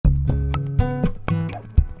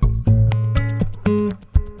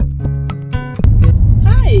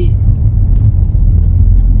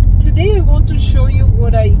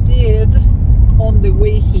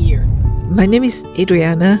My name is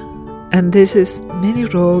Adriana, and this is Many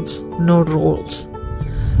Roads, No Rules.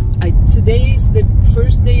 Today is the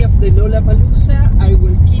first day of the Lollapalooza. I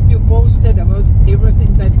will keep you posted about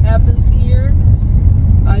everything that happens here.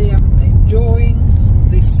 I am enjoying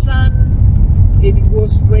the sun. It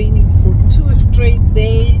was raining for 2 straight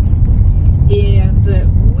days, and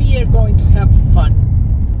we are going to have fun.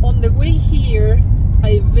 On the way here,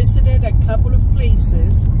 I visited a couple of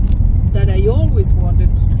places that I always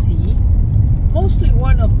wanted to see. Mostly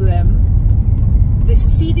one of them, the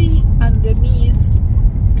city underneath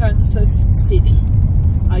Kansas City.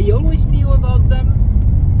 I always knew about them.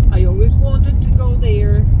 I always wanted to go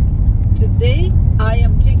there. Today I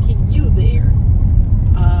am taking you there.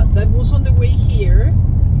 That was on the way here,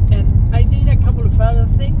 and I did a couple of other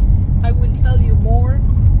things. I will tell you more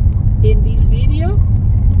in this video,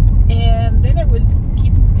 and then I will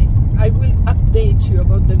update you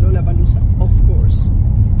about the Lollapalooza, of course.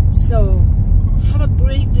 So have a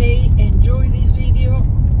great day, enjoy this video,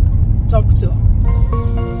 talk soon.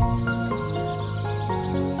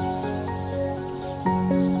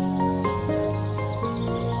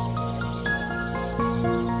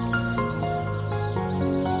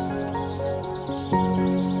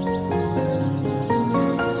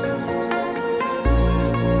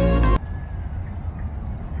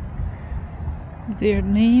 Their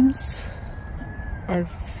names are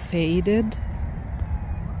faded,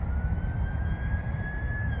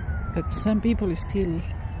 but some people still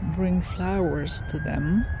bring flowers to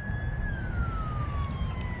them.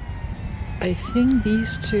 I think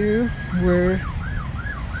these two were,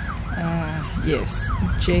 yes,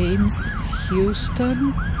 James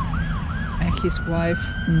Houston and his wife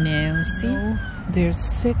Nancy. Their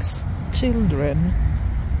 6 children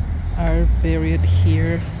are buried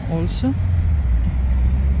here also.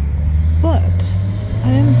 But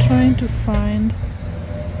I am trying to find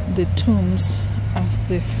the tombs of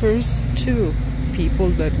the first 2 people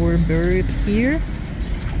that were buried here.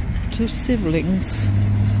 2 siblings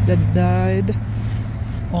that died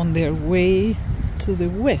on their way to the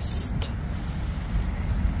west.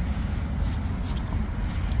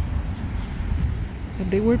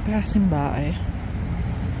 But they were passing by,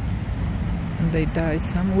 and they died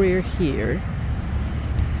somewhere here,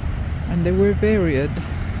 and they were buried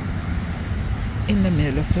in the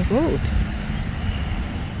middle of the road.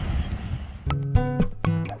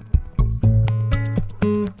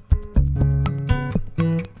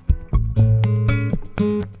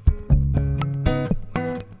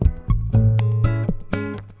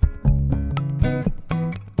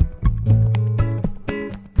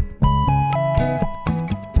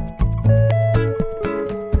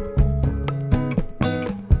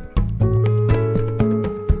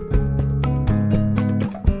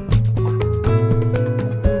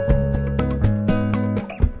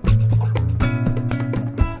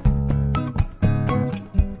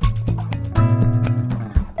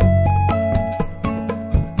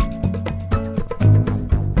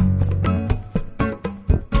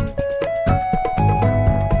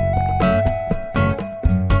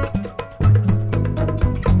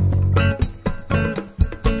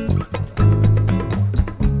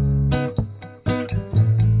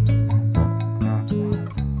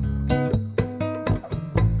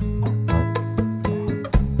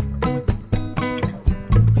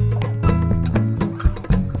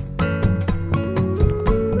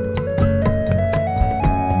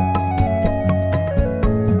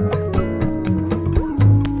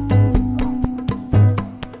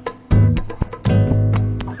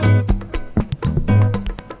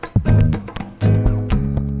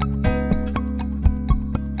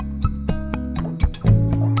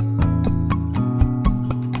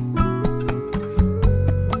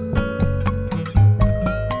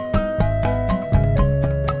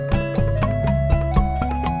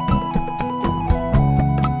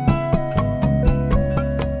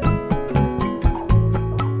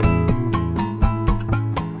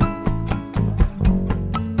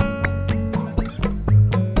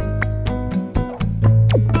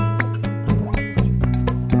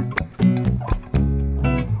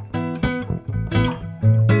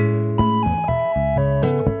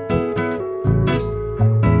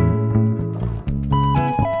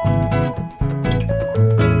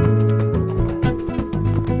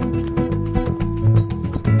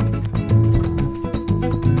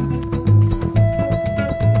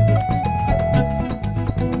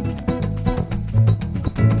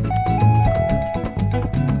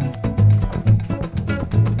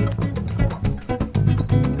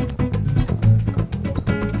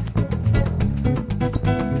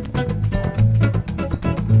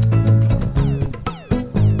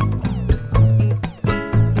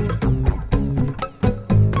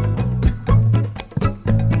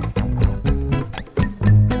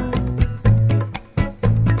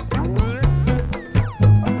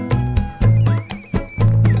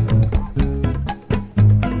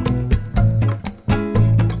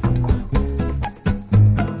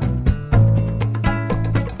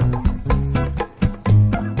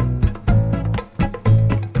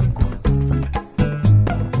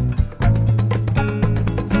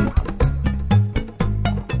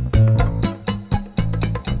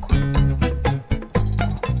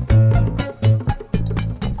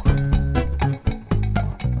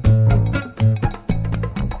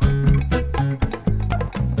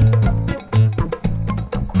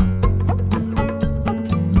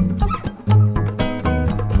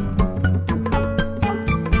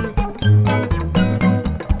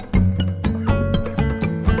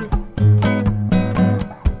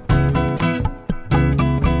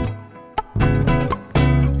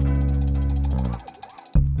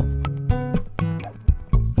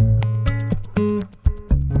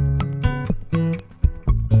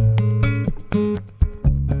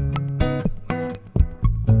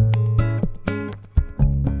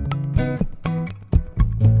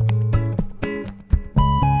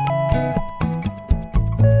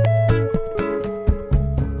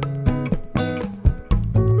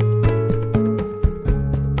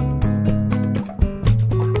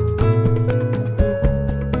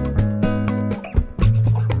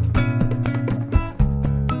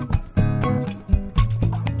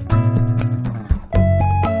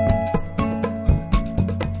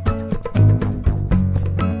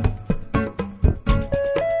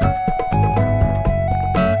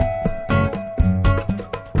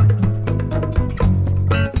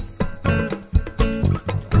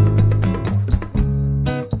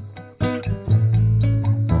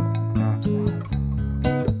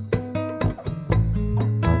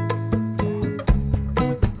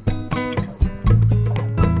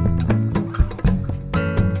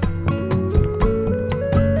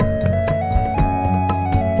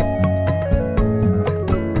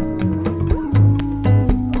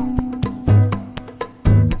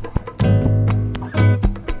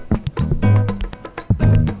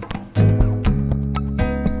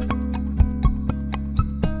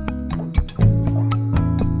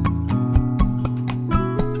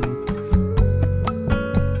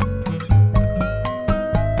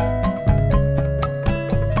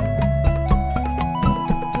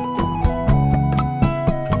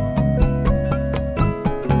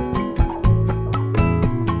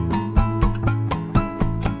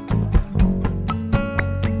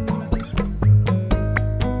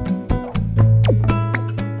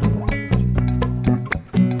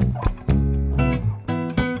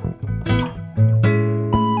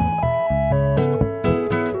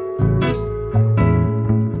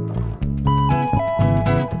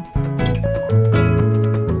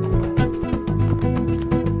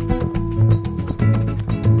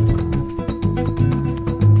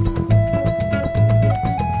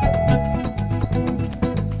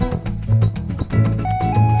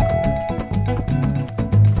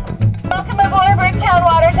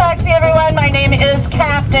 everyone. My name is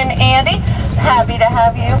Captain Andy. Happy to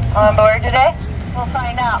have you on board today. We'll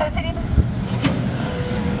find out.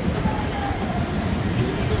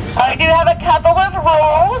 I do have a couple of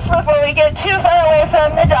rules before we get too far away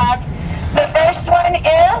from the dock. The first one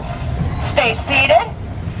is stay seated.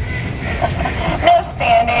 No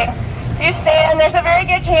standing. If you stand, there's a very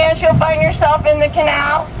good chance you'll find yourself in the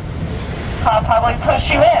canal. I'll probably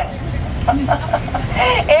push you in.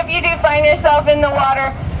 If you do find yourself in the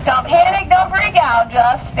water, don't panic, don't freak out,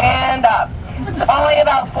 just stand up. It's only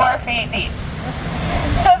about 4 feet deep.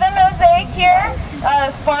 So the mosaic here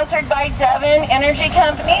is sponsored by Devon Energy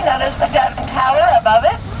Company. That is the Devon Tower above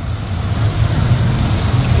it.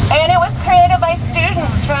 And it was created by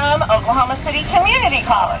students from Oklahoma City Community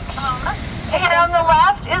College. Here on the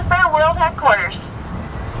left is their world headquarters.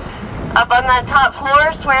 Up on the top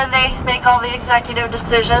floors where they make all the executive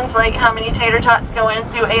decisions, like how many tater tots go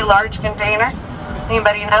into a large container.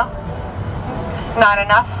 Anybody know? Not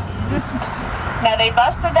enough. Now they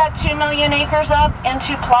busted that 2 million acres up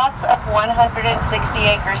into plots of 160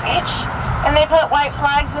 acres each, and they put white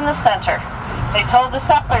flags in the center. They told the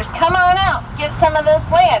settlers, come on out, get some of this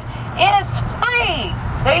land. It's free.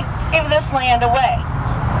 They gave this land away.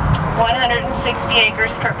 160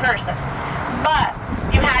 acres per person. But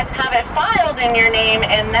you had to have it filed in your name,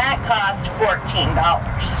 and that cost $14.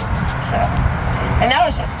 And that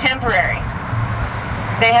was just temporary.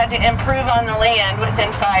 They had to improve on the land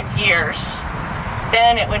within 5 years.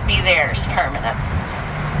 Then it would be theirs permanent.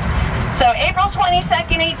 So April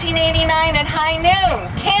 22nd, 1889 at high noon,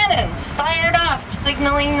 cannons fired off,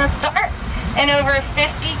 signaling the start, and over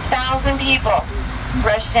 50,000 people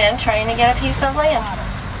rushed in trying to get a piece of land.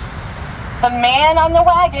 The man on the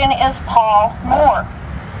wagon is Paul Moore.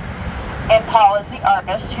 And Paul is the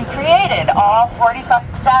artist who created all 45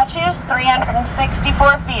 statues,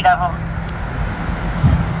 364 feet of them.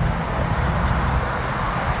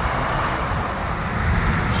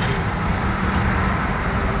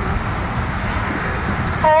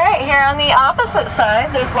 Alright, here on the opposite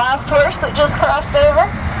side, this last horse that just crossed over,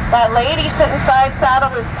 that lady sitting side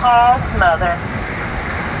saddle is Paul's mother.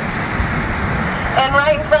 And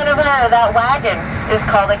right in front of her, that wagon is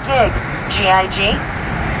called a gig, G-I-G.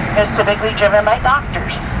 It's typically driven by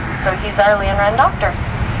doctors. So he's our land run doctor.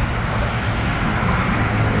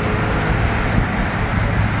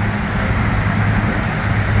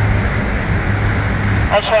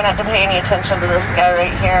 I try not to pay any attention to this guy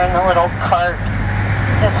right here in the little cart.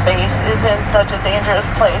 His face is in such a dangerous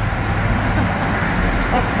place.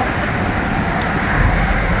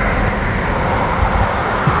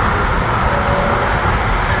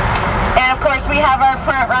 Of course, we have our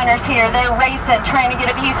front runners here. They're racing, trying to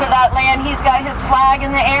get a piece of that land. He's got his flag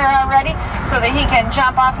in the air already so that he can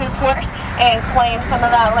jump off his horse and claim some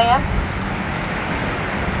of that land.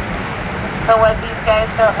 But what these guys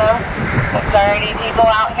don't know, there's already people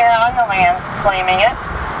out here on the land claiming it.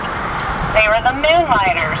 They were the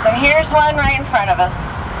moonlighters, and here's one right in front of us.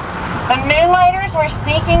 The moonlighters were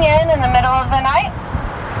sneaking in the middle of the night,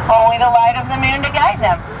 only the light of the moon to guide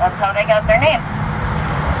them. That's how they got their name.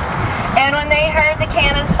 And when they heard the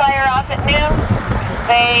cannons fire off at noon,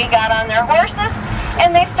 they got on their horses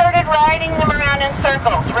and they started riding them around in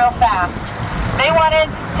circles real fast. They wanted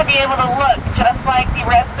to be able to look just like the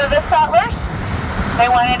rest of the settlers. They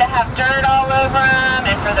wanted to have dirt all over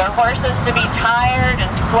them and for their horses to be tired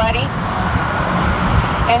and sweaty.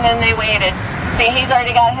 And then they waited. See, he's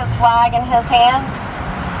already got his flag in his hand.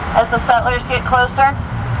 As the settlers get closer,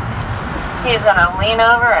 he's going to lean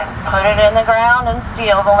over and put it in the ground and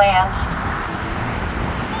steal the land.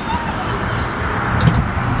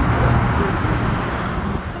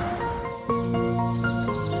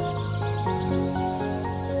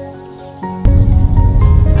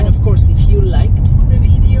 And of course, if you liked the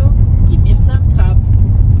video, give me a thumbs up.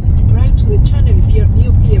 Subscribe to the channel if you're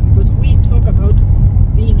new here, because we talk about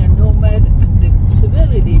being a nomad and the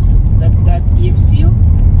possibilities that that gives you.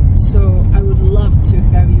 So I would love to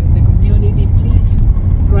have you in the community. Please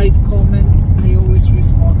write comments. I always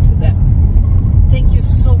respond to them. Thank you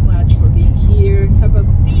so much for being here. Have a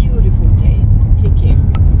beautiful day. Take care.